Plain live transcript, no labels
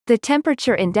The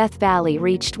temperature in Death Valley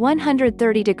reached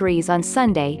 130 degrees on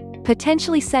Sunday,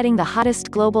 potentially setting the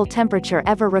hottest global temperature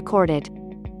ever recorded.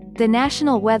 The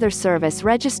National Weather Service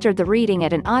registered the reading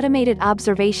at an automated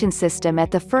observation system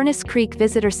at the Furnace Creek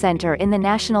Visitor Center in the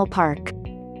national park.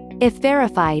 If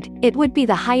verified, it would be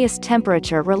the highest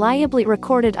temperature reliably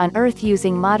recorded on Earth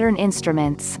using modern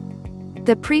instruments.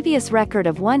 The previous record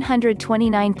of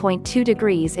 129.2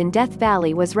 degrees in Death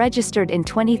Valley was registered in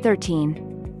 2013.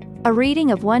 A reading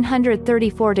of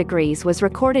 134 degrees was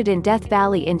recorded in Death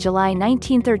Valley in July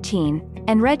 1913,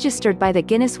 and registered by the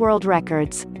Guinness World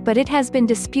Records, but it has been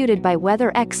disputed by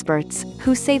weather experts,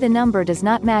 who say the number does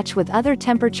not match with other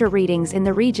temperature readings in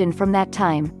the region from that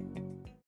time.